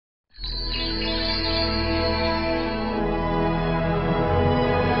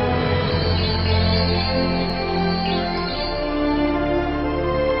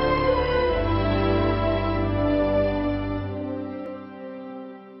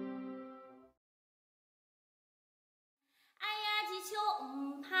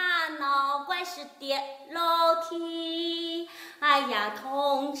还是跌楼梯？哎呀，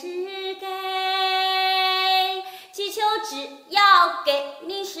通知给，祈求只要给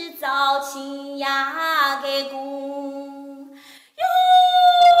你是早亲呀，给公。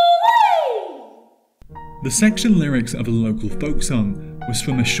The section lyrics of a local folk song was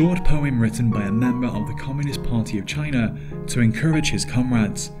from a short poem written by a member of the Communist Party of China to encourage his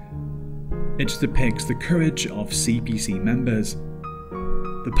comrades. It depicts the courage of CPC members.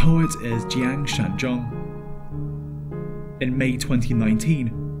 The poet is Jiang Shanzhong. In May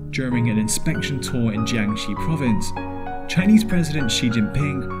 2019, during an inspection tour in Jiangxi province, Chinese President Xi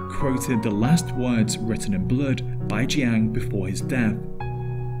Jinping quoted the last words written in blood by Jiang before his death.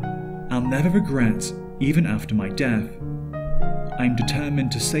 "I'll never regret, even after my death. I'm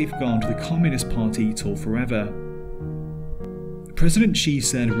determined to safeguard the Communist Party till forever." President Xi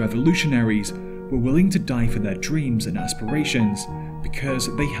said revolutionaries were willing to die for their dreams and aspirations because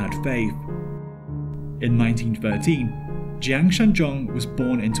they had faith. In 1913, Jiang Shanzhong was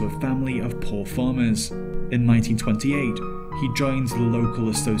born into a family of poor farmers. In 1928, he joined the local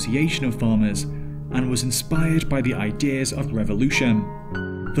association of farmers and was inspired by the ideas of revolution.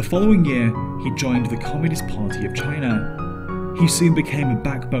 The following year, he joined the Communist Party of China. He soon became a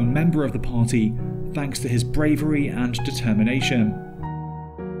backbone member of the party thanks to his bravery and determination.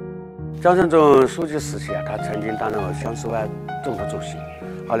 张善忠书记时期他曾经担任乡市委政府主席，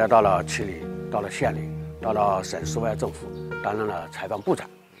后来到了区里，到了县里，到了省市委政府，担任了财政部长。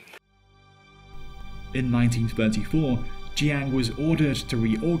In 1934, Jiang was ordered to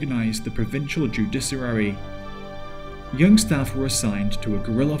reorganize the provincial judiciary. Young staff were assigned to a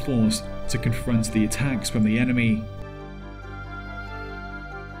guerrilla force to confront the attacks from the enemy.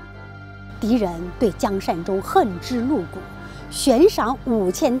 敌人对江善忠恨之入骨，悬赏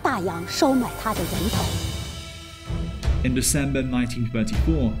5000大洋收买他的人头。In December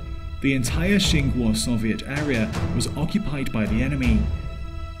 1934, the entire Xinguo Soviet area was occupied by the enemy.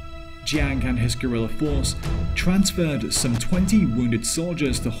 Jiang and his guerrilla force transferred some 20 wounded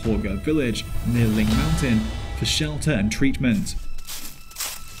soldiers to Horge village near Ling Mountain for shelter and treatment.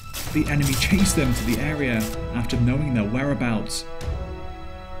 The enemy chased them to the area after knowing their whereabouts.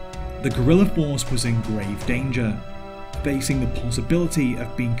 The guerrilla force was in grave danger, facing the possibility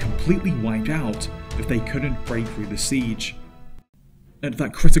of being completely wiped out if they couldn't break through the siege. At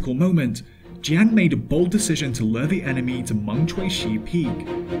that critical moment, Jiang made a bold decision to lure the enemy to Mengchui Peak,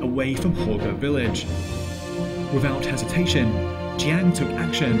 away from Horge village. Without hesitation, Jiang took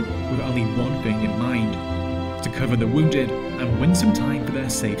action with only one thing in mind: to cover the wounded and win some time for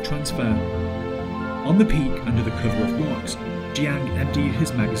their safe transfer. On the peak, under the cover of rocks, Jiang emptied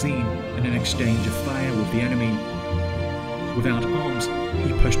his magazine in an exchange of fire with the enemy. Without arms,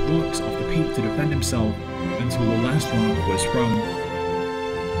 he pushed rocks off the peak to defend himself until the last rock was thrown.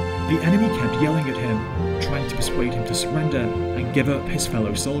 The enemy kept yelling at him, trying to persuade him to surrender and give up his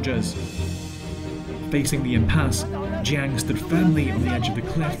fellow soldiers. Facing the impasse, Jiang stood firmly on the edge of the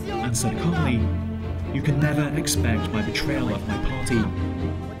cliff and said calmly, "You can never expect my betrayal of my party."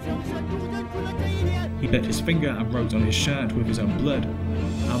 He bit his finger and wrote on his shirt with his own blood,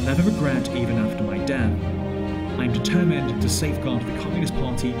 "I'll never regret even after my death. I'm determined to safeguard the Communist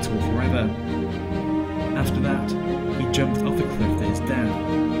Party till forever." After that, he jumped off the cliff to his death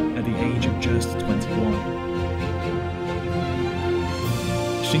at the age of just 21.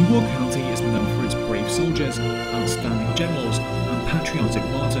 Xinguo County is known for its brave soldiers, outstanding generals, and patriotic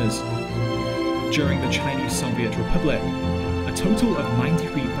martyrs. During the Chinese-Soviet Republic, a total of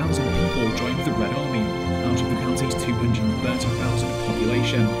 93,000 people joined the Red Army out of the county's 230,000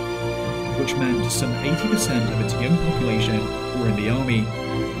 population, which meant some 80% of its young population were in the army.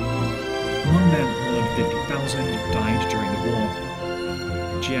 Among them, more than 50,000 died during the war.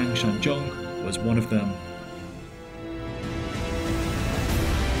 Jiang Shanzhong was one of them.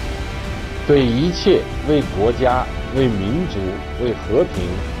 对一切为国家、为民族、为和平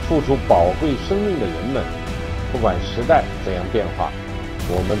付出宝贵生命的人们，不管时代怎样变化，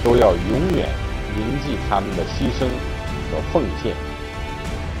我们都要永远铭记他们的牺牲和奉献。